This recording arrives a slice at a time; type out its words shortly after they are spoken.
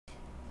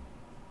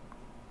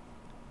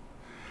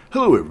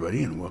Hello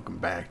everybody and welcome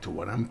back to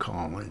what I'm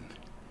calling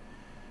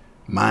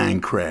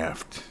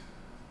Minecraft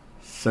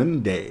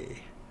Sundae.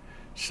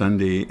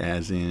 Sundae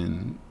as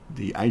in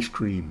the ice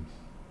cream.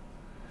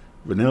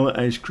 Vanilla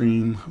ice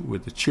cream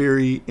with a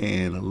cherry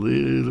and a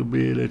little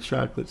bit of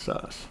chocolate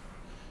sauce.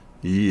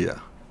 Yeah.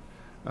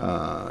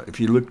 If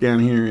you look down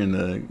here in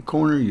the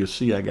corner, you'll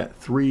see I got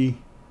 3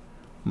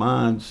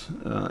 mods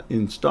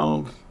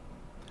installed.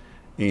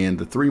 And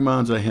the 3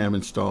 mods I have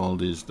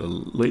installed is the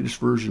latest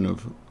version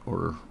of,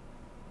 or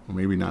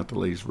maybe not the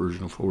latest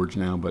version of Forge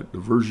now, but the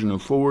version of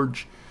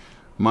Forge,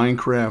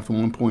 Minecraft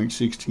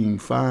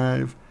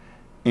 1.16.5,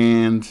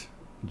 and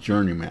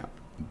Journey Map.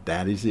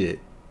 That is it.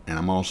 And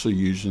I'm also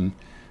using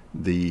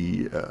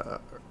the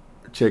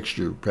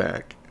texture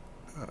pack,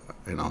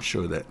 and I'll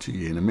show that to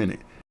you in a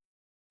minute.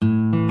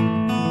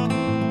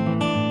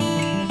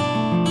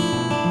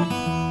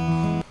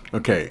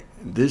 Okay,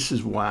 this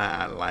is why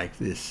I like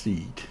this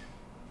seed.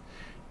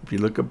 If you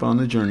look up on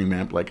the journey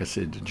map, like I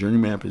said, the journey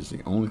map is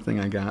the only thing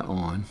I got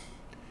on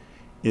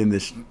in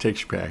this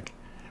texture pack.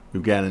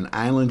 We've got an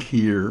island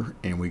here,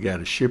 and we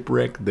got a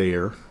shipwreck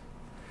there.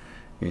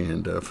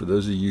 And for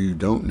those of you who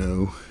don't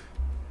know,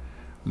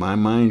 my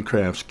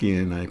Minecraft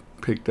skin I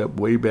picked up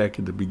way back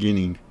at the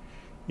beginning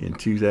in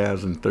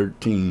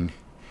 2013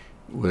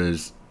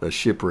 was a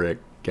shipwreck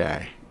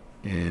guy.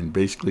 And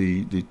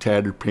basically the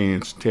tattered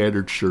pants,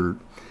 tattered shirt,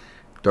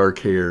 dark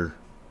hair,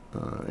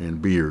 and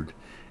beard.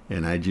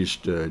 And I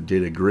just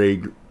did a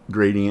gray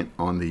gradient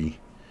on the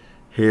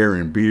hair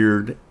and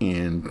beard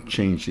and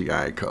changed the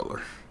eye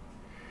color.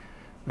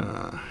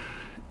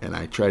 And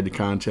I tried to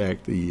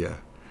contact the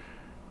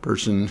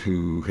person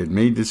who had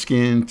made the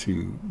skin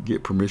to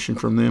get permission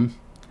from them,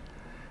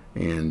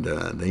 and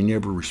they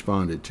never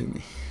responded to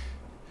me.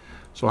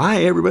 So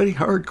hi everybody,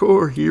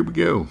 hardcore, here we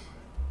go.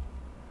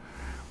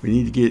 We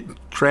need to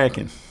get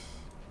cracking.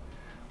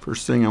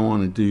 First thing I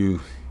want to do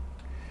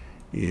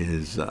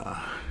is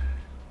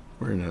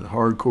we're in a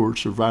hardcore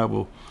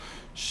survival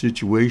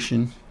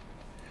situation.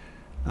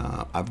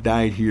 I've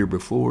died here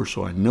before,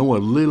 so I know a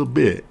little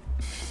bit.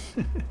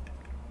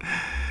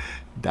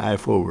 Die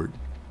forward.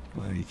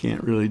 Well, you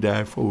can't really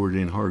die forward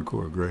in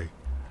hardcore, Gray,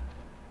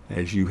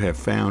 as you have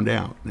found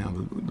out. Now,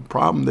 the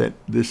problem that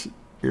this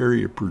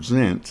area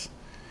presents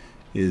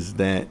is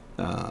that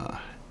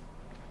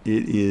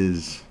it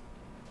is,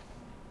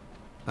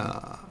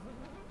 I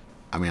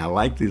mean, I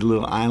like the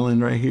little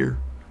island right here,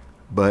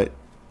 but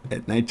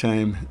at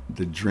nighttime,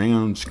 the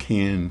drowns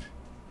can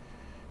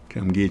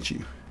come get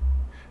you.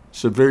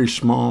 It's a very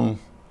small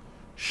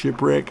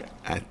shipwreck.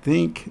 I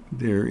think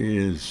there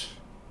is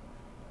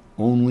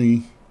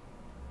only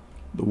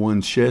the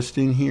one chest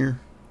in here.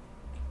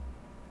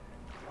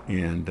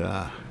 And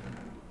I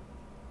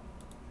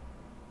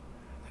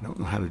don't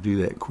know how to do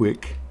that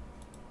quick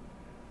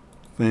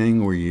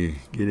thing where you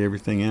get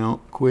everything out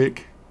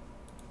quick.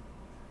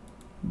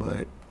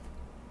 But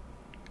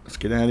let's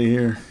get out of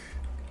here.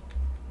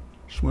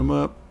 Swim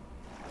up.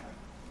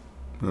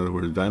 In other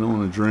words, I don't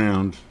want to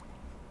drown.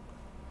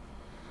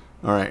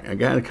 Alright, I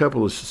got a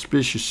couple of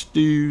suspicious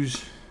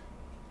stews,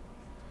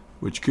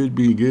 which could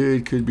be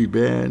good, could be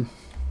bad,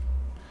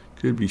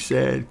 could be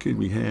sad, could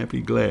be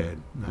happy,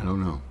 glad. I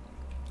don't know.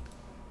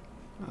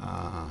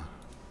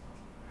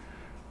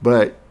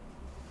 But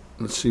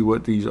let's see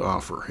what these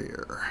offer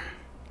here.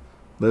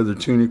 Leather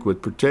tunic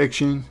with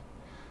protection,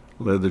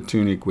 leather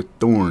tunic with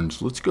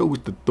thorns. Let's go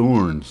with the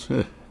thorns.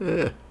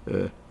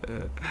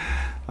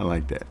 I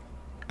like that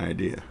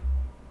idea.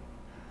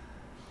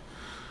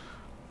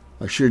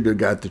 I should have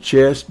got the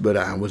chest, but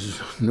I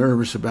was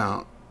nervous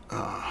about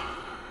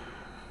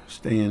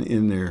staying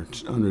in there,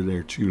 under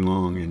there too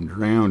long and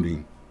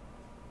drowning.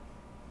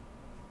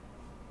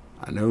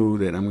 I know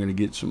that I'm going to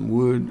get some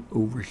wood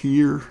over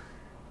here.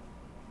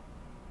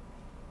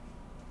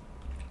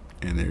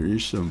 And there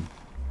is some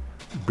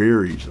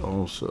berries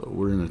also.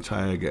 We're in a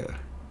taiga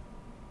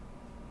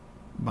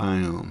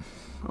biome.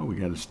 Oh, we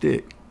got a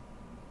stick.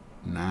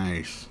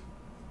 Nice.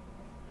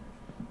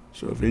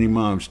 So if any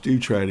mobs do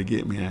try to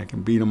get me, I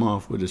can beat them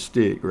off with a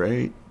stick,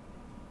 right?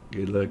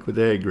 Good luck with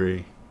that,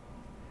 Gray.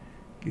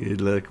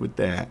 Good luck with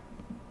that.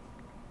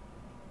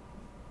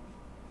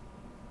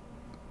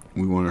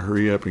 We want to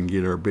hurry up and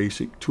get our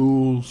basic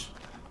tools.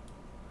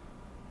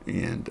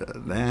 And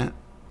that,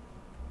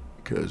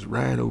 because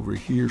right over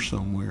here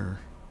somewhere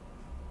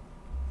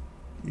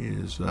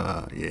is,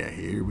 yeah,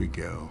 here we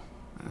go.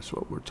 That's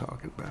what we're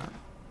talking about.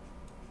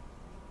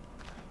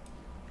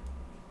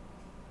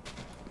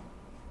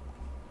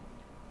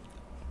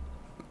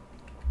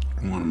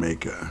 I want to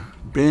make a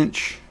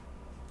bench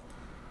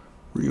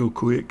real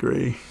quick,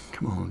 Gray.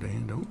 Come on,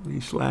 Dan, don't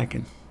be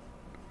slacking.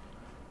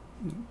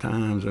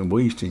 Times I'm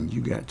wasting.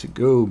 You got to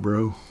go,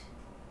 bro.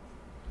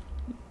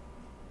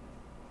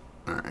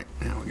 Alright,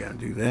 now we got to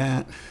do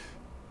that.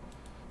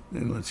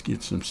 Then let's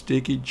get some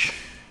stickage.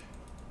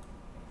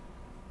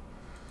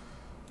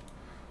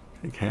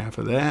 Take half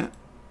of that.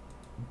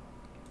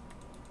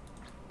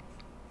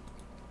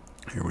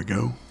 Here we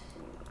go.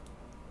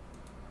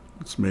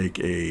 Let's make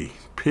a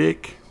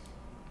pick.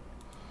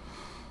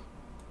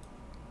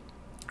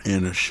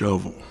 and a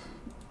shovel.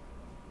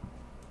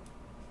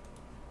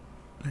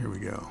 There we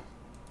go.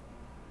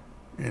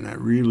 And I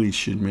really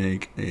should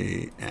make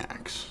a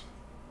axe,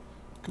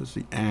 because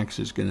the axe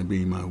is going to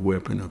be my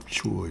weapon of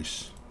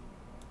choice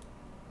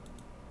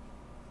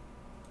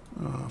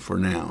for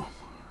now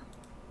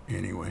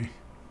anyway.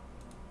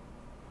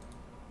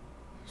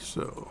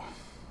 So,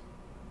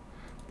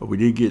 but we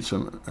did get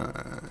some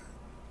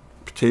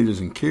potatoes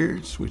and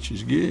carrots, which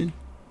is good.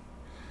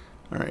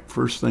 All right,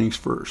 first things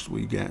first,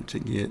 we got to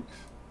get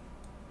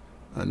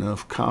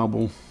enough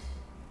cobble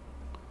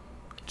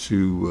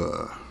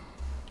to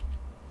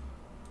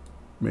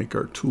make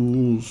our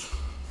tools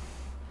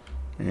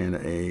and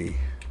a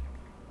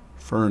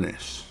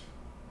furnace.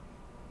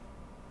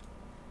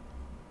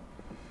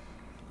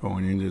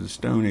 Going into the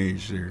Stone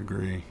Age there,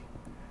 Gray.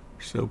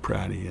 So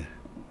proud of you.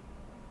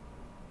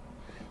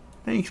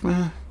 Thanks,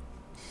 Ma.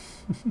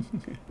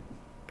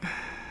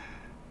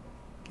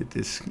 Get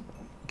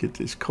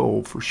this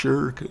coal for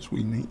sure, because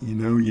we need,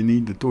 you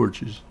need the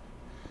torches.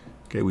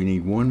 Okay, we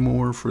need one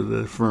more for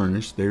the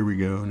furnace. There we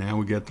go. Now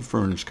we got the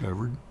furnace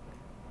covered.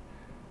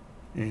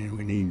 And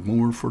we need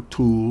more for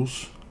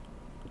tools.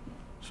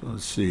 So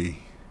let's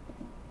see.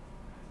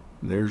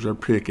 There's our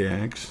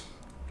pickaxe.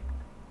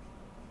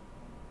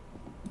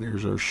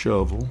 There's our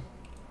shovel.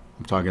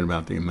 I'm talking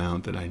about the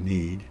amount that I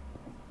need.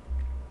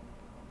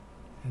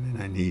 And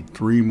then I need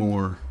 3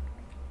 more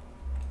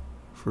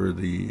for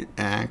the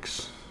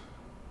axe.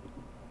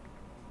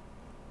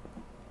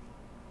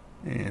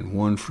 And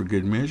 1 for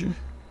good measure.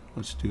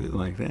 Let's do it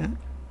like that.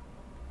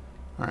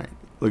 All right,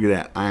 look at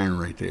that iron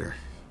right there.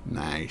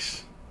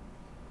 Nice.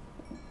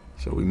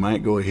 So we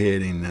might go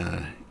ahead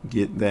and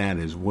get that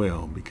as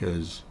well,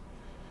 because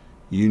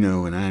you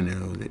know and I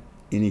know that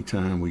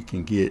anytime we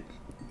can get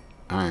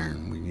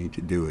iron, we need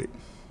to do it.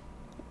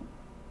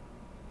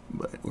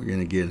 But we're going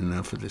to get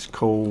enough of this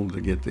coal to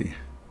get the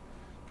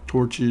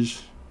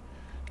torches.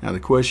 Now the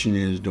question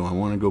is, do I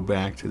want to go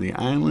back to the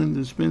island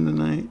and spend the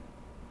night?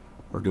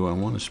 Or do I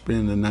want to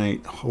spend the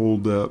night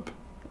holed up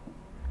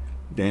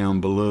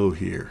down below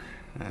here?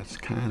 That's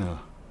kind of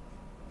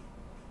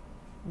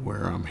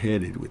where I'm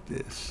headed with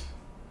this.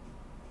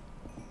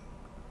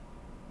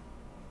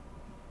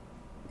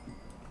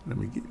 Let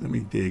me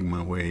dig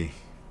my way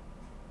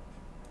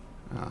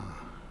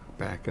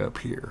back up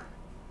here.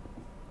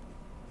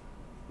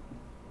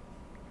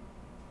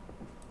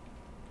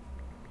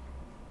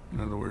 In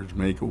other words,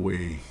 make a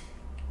way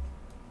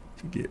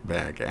to get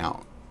back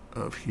out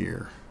of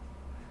here.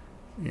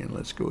 And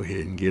let's go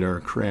ahead and get our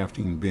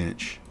crafting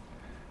bench.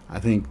 I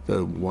think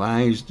the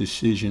wise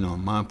decision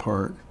on my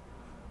part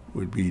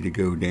would be to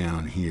go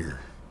down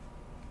here.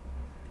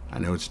 I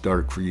know it's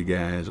dark for you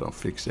guys. I'll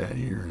fix that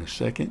here in a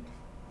second.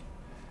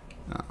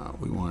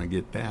 We want to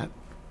get that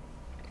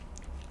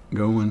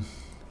going.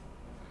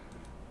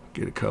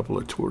 Get a couple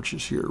of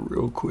torches here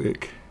real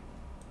quick.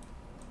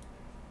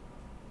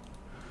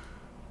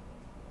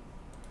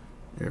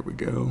 There we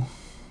go.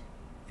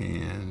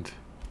 And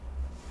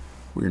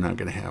we're not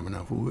going to have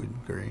enough wood,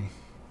 Gray.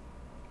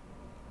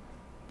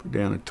 Put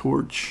down a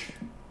torch.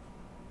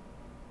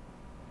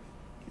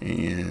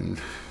 And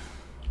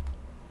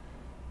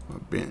my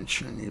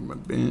bench. I need my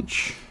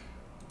bench.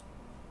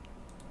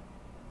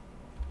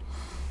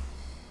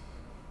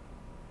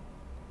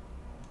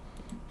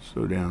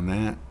 Throw down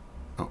that.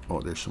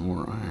 Oh, there's some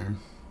more iron.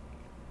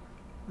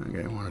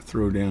 Okay, I want to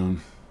throw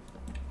down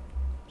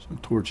some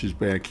torches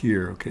back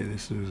here. Okay,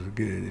 this is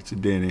good. It's a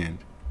dead end.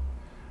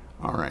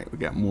 All right, we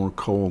got more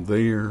coal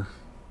there.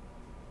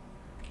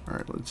 All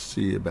right, let's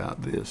see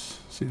about this.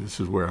 See, this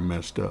is where I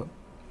messed up.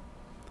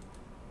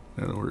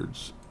 In other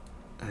words,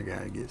 I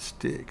gotta get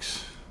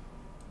sticks.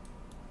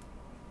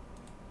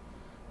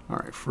 All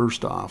right,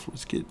 first off,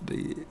 let's get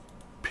the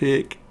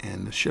pick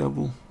and the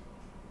shovel.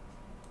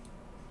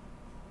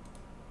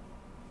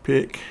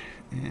 Pick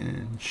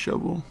and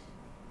shovel.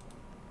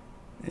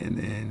 And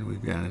then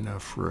we've got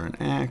enough for an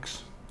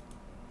axe.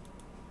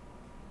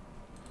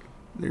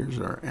 There's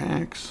our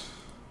axe.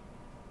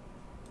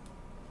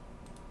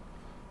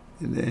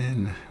 And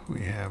then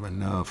we have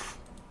enough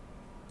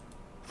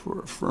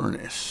for a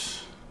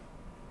furnace.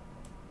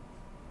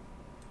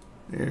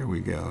 There we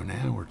go.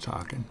 Now we're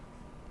talking.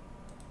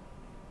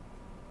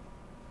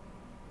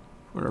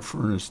 Put our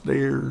furnace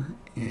there,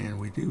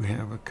 and we do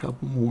have a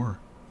couple more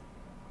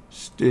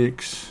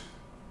sticks.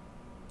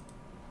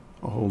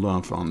 I'll hold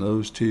off on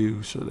those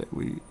two so that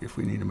if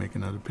we need to make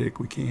another pick,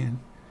 we can.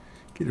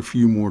 Get a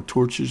few more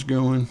torches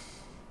going.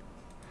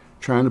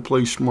 Trying to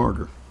play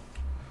smarter.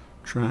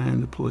 Trying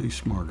to play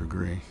smarter,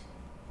 Gray.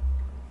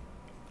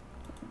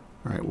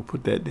 All right, we'll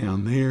put that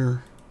down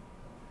there.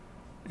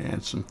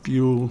 Add some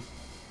fuel.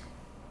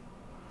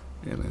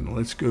 And then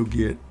let's go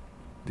get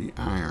the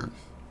iron.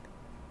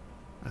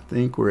 I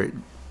think we're at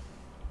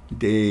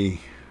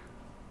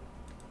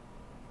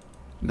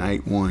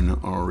night 1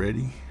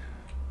 already.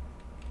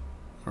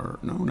 Or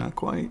no, not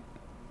quite.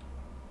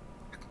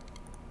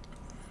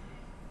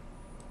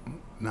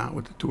 Not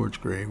with the torch,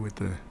 Gray, with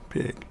the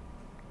pick.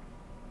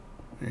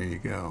 There you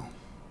go.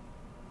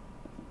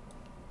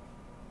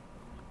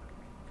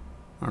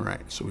 All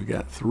right, so we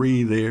got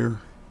 3 there.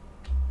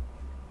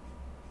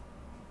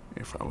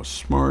 If I was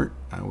smart,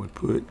 I would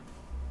put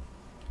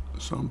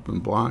something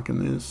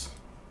blocking this.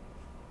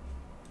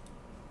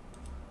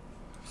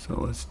 So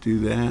let's do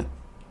that.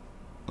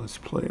 Let's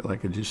play,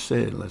 like I just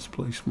said, let's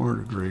play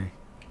smarter gray.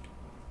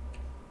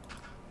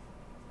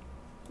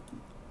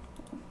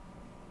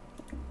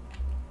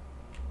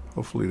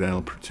 Hopefully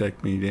that'll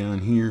protect me down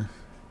here.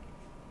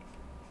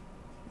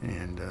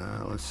 And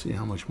let's see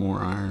how much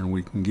more iron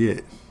we can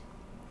get.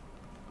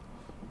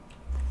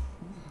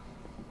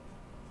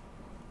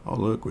 Oh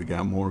look, we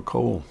got more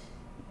coal.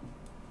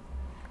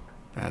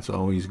 That's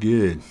always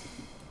good.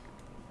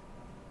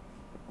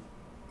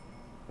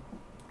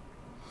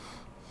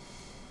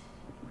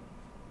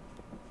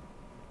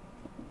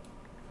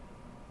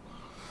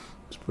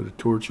 Let's put a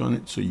torch on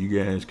it so you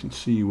guys can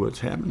see what's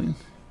happening.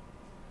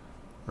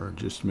 Or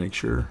just to make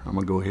sure. I'm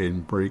going to go ahead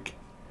and break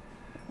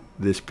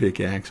this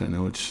pickaxe. I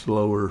know it's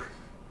slower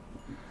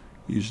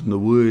using the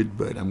wood,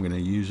 but I'm going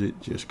to use it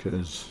just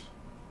because.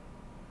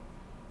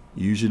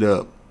 Use it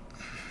up.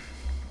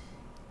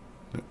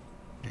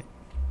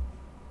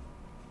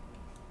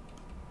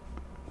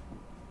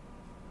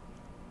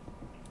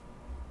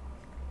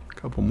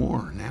 Couple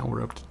more. Now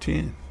we're up to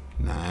 10.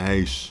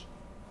 Nice.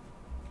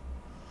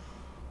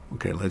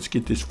 Okay, let's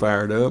get this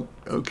fired up.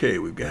 Okay,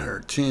 we've got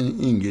our 10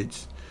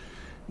 ingots.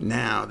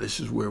 Now this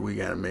is where we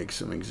got to make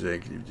some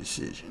executive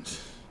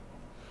decisions.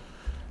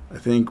 I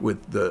think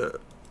with the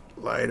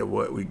light of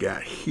what we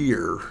got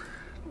here,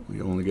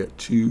 we only got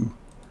 2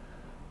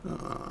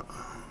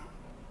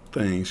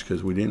 things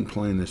because we didn't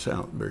plan this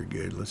out very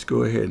good. Let's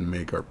go ahead and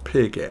make our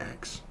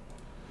pickaxe.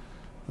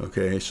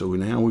 Okay, so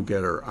now we've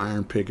got our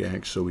iron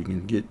pickaxe so we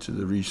can get to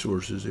the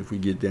resources if we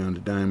get down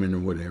to diamond or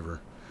whatever.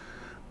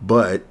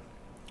 But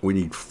we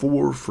need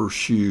 4 for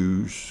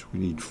shoes. We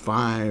need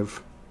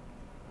 5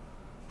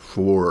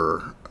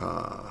 for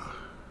a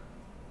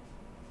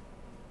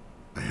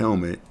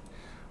helmet.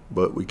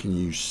 But we can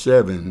use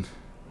 7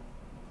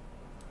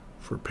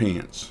 for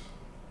pants.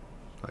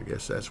 I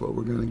guess that's what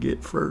we're going to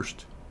get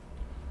first.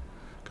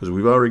 Because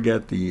we've already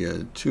got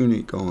the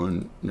tunic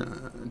on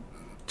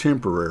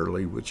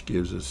temporarily, which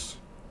gives us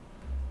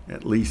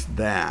at least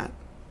that.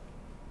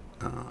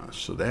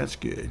 So that's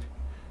good.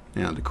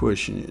 Now the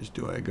question is,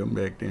 do I come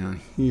back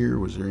down here?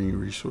 Was there any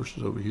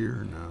resources over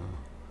here? No,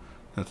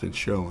 nothing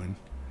showing.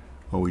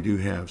 Well, we do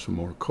have some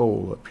more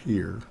coal up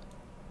here.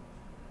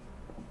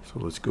 So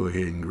let's go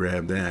ahead and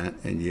grab that.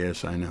 And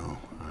yes, I know,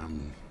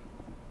 I'm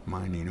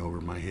mining over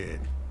my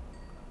head.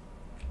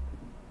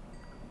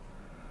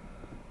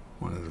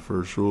 One of the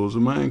first rules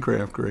of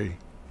Minecraft, Gray.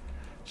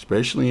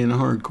 Especially in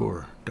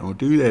hardcore. Don't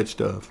do that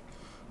stuff.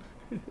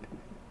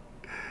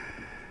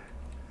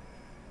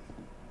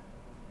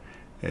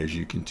 As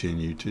you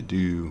continue to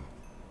do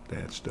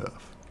that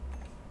stuff.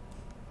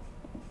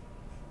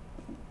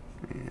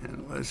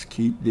 And let's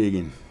keep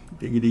digging.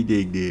 Diggity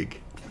dig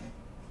dig.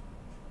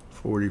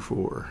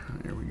 44.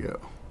 There we go.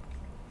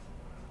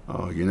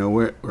 Oh, you know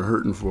what we're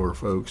hurting for,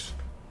 folks?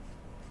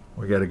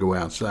 We got to go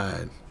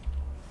outside.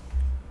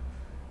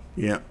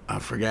 Yep, I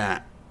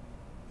forgot.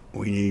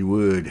 We need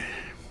wood.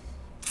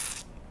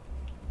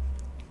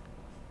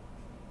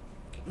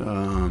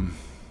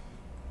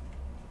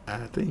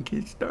 I think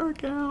it's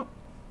dark out.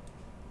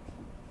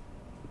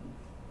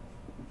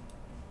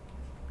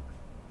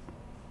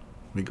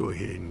 Let me go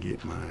ahead and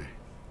get my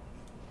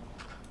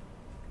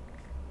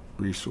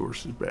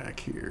resources back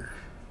here.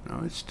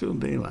 No, it's still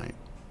daylight.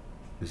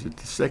 Is it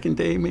the second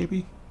day,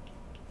 maybe?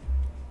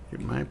 It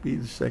might be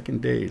the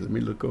second day. Let me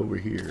look over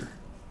here.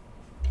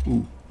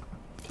 Ooh.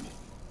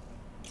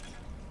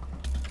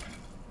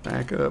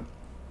 Back up.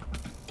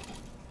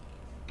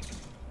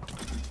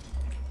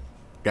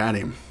 Got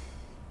him.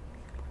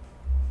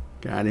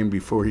 Got him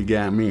before he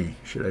got me.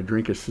 Should I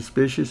drink a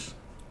suspicious?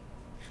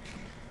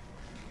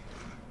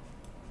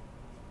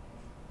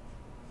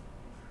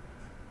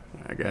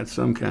 I got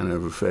some kind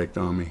of effect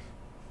on me.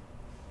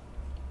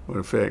 What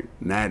effect?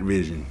 Night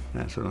vision.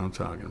 That's what I'm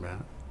talking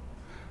about.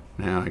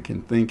 Now I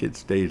can think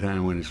it's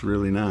daytime when it's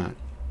really not.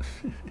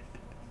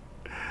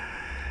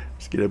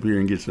 Let's get up here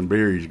and get some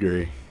berries,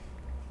 Gray.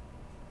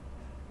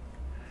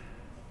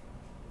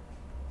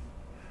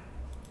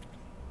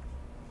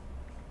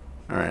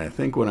 Alright, I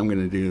think what I'm going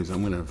to do is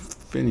I'm going to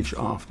finish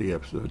off the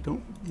episode.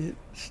 Don't get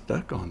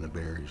stuck on the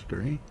berries,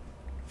 Gray.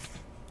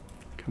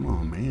 Come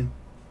on, man.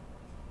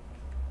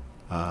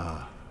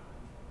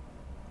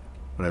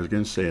 What I was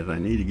going to say is I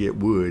need to get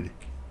wood,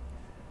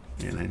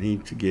 and I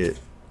need to get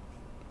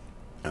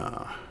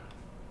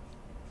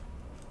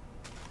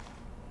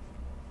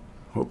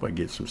hope I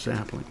get some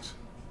saplings.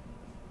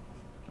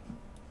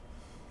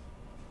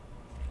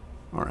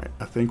 Alright,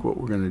 I think what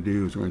we're going to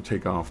do is we're going to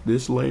take off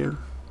this layer.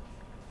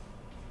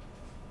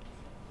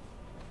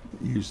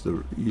 Use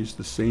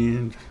the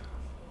sand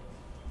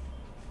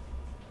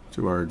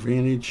to our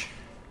advantage,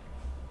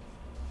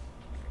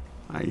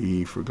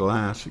 i.e. for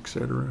glass,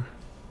 etc.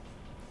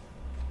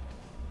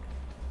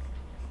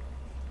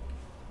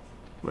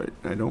 But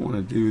I don't want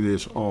to do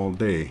this all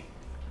day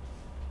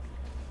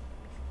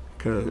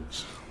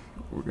because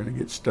we're going to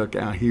get stuck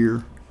out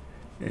here,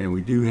 and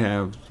we do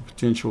have the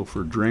potential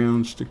for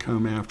drowns to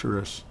come after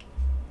us.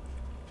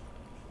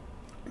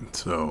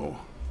 So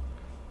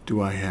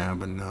do I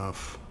have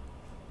enough?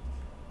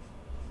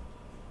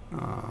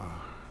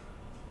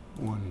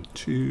 1,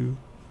 2,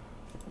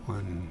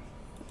 1,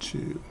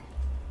 2.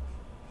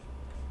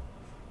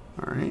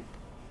 All right.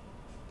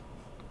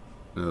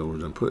 In other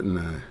words, I'm putting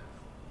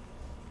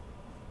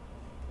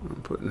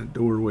a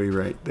doorway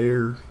right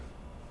there,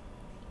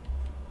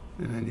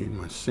 and I need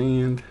my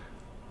sand.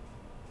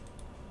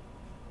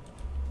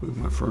 Move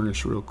my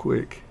furnace real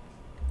quick.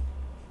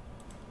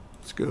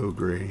 Let's go,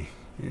 Gray.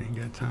 You ain't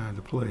got time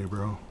to play,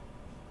 bro.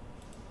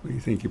 What do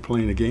you think? You're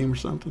playing a game or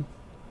something?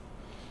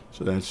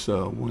 So that's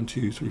 1,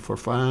 2, 3, 4,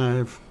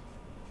 5.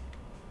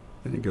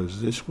 Then it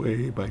goes this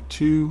way by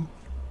 2.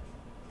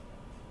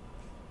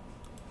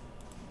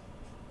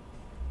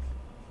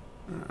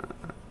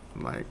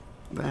 Like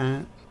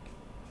that.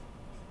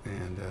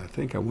 And I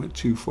think I went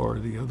too far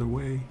the other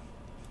way,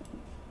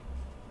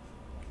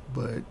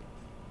 but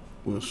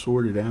we'll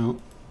sort it out.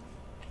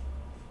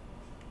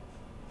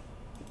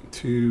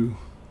 2,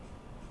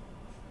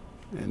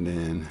 and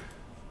then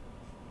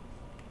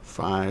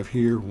 5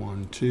 here.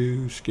 1,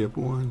 2, skip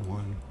 1,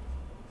 1,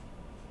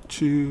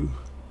 2,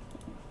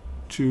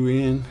 2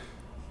 in.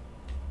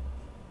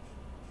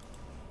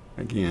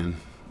 Again,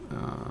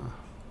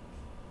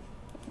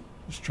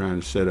 just trying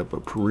to set up a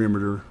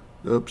perimeter.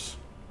 Oops.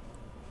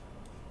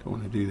 Don't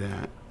want to do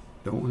that.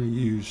 Don't want to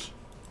use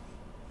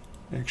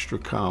extra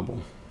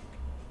cobble.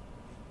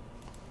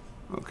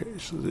 Okay,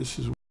 so this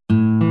is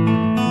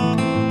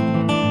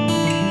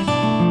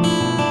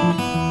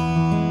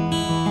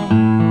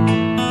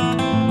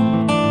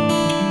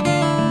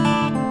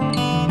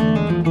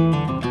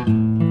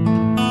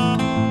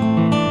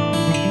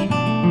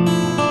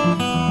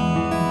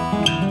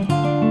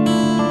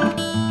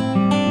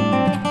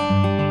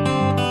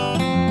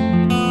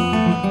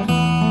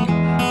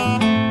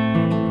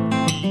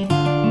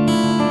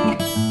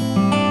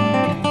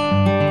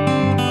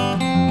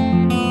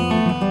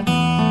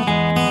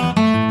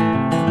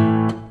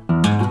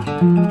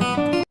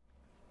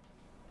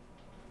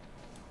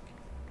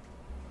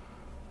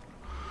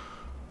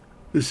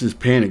This is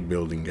panic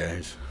building,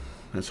 guys.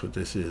 That's what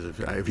this is.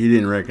 If you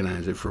didn't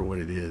recognize it for what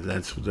it is,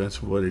 that's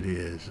what it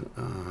is.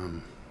 I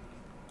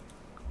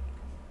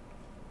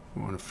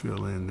want to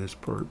fill in this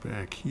part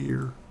back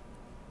here,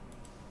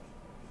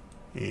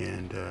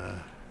 and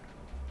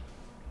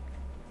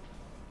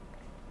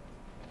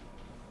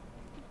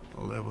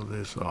level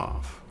this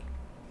off.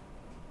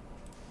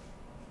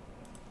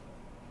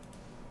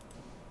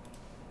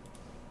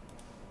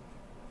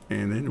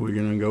 And then we're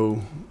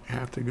gonna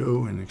have to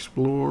go and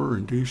explore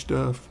and do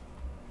stuff.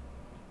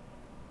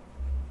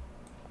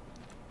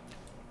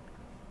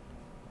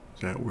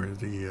 Is that where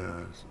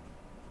the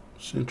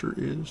center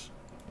is?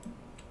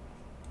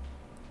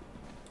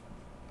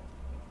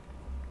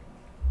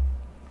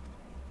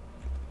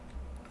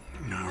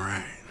 All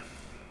right.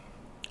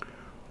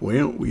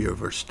 Well, we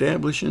are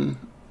establishing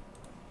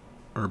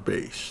our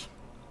base.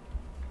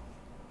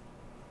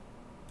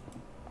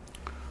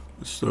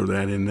 Let's throw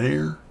that in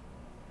there.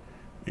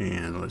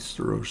 And let's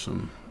throw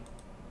some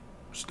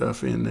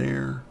stuff in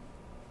there.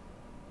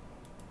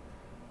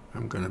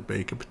 I'm going to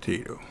bake a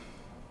potato.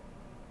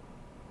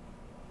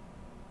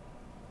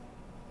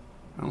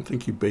 I don't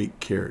think you bake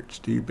carrots.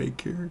 Do you bake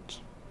carrots?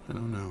 I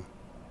don't know.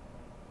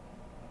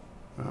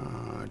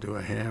 Do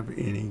I have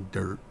any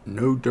dirt?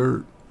 No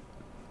dirt.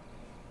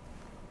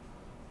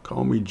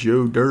 Call me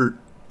Joe Dirt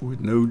with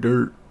no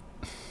dirt.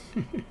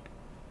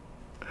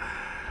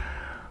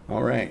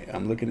 All right,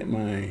 I'm looking at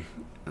my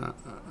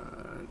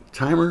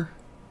timer,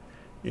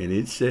 and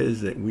it says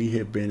that we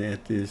have been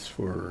at this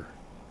for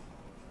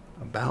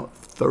about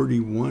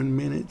 31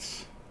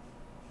 minutes.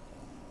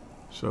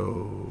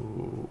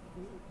 So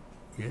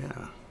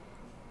yeah,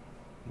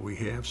 we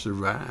have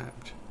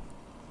survived.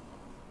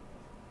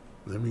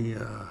 Let me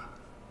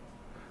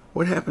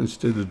what happens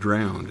to the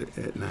drowned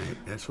at night?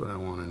 That's what I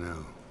want to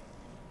know.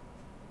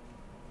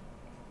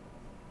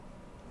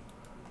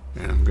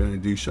 And I'm going to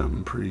do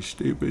something pretty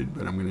stupid,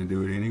 but I'm going to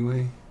do it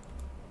anyway.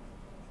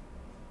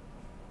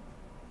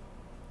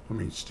 I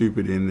mean,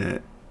 stupid in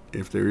that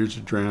if there is a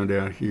drowned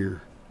out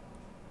here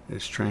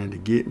that's trying to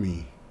get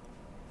me,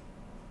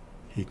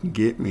 he can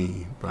get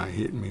me by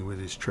hitting me with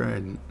his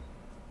trident.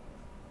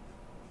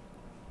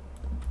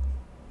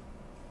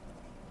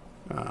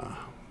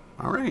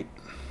 All right.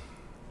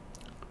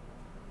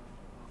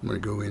 I'm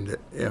going to go into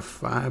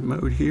F5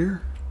 mode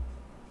here.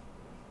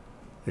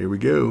 There we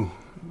go.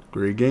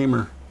 Gray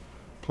Gamer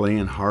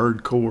playing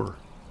hardcore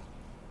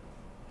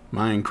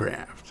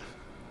Minecraft.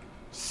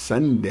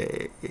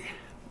 Sundae.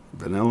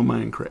 Vanilla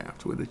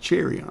Minecraft with a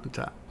cherry on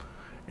top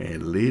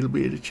and a little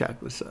bit of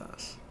chocolate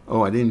sauce.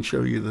 Oh, I didn't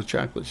show you the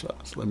chocolate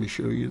sauce. Let me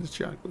show you the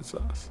chocolate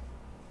sauce.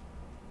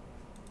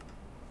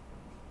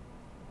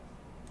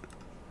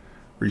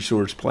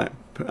 Resource pack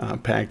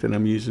that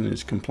I'm using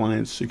is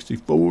Compliance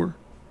 64.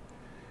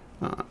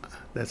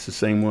 That's the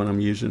same one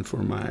I'm using for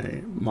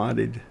my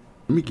modded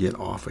Let me get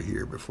off of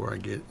here before I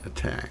get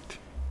attacked.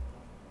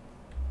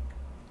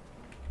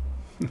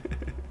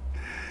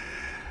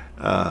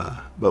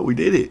 But we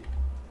did it.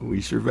 We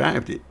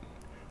survived it.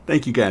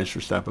 Thank you guys for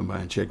stopping by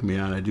and checking me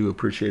out. I do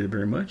appreciate it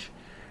very much.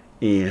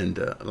 And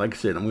like I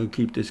said, I'm going to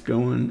keep this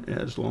going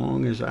as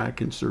long as I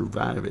can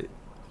survive it.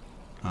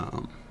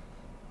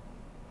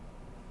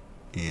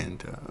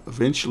 And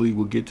eventually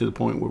we'll get to the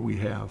point where we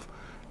have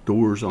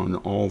doors on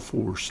all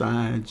 4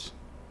 sides.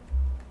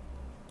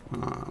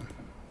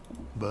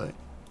 But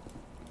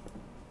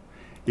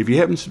if you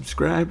haven't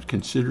subscribed,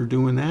 consider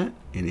doing that.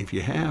 And if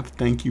you have,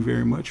 thank you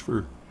very much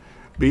for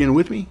being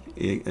with me.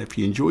 If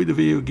you enjoyed the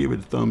video, give it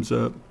a thumbs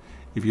up.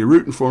 If you're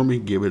rooting for me,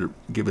 give it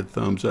a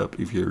thumbs up.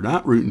 If you're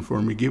not rooting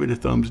for me, give it a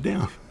thumbs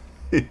down.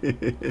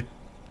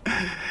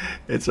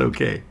 It's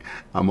okay.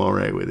 I'm all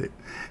right with it.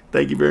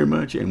 Thank you very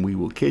much, and we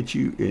will catch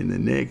you in the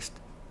next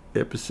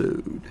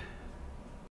episode.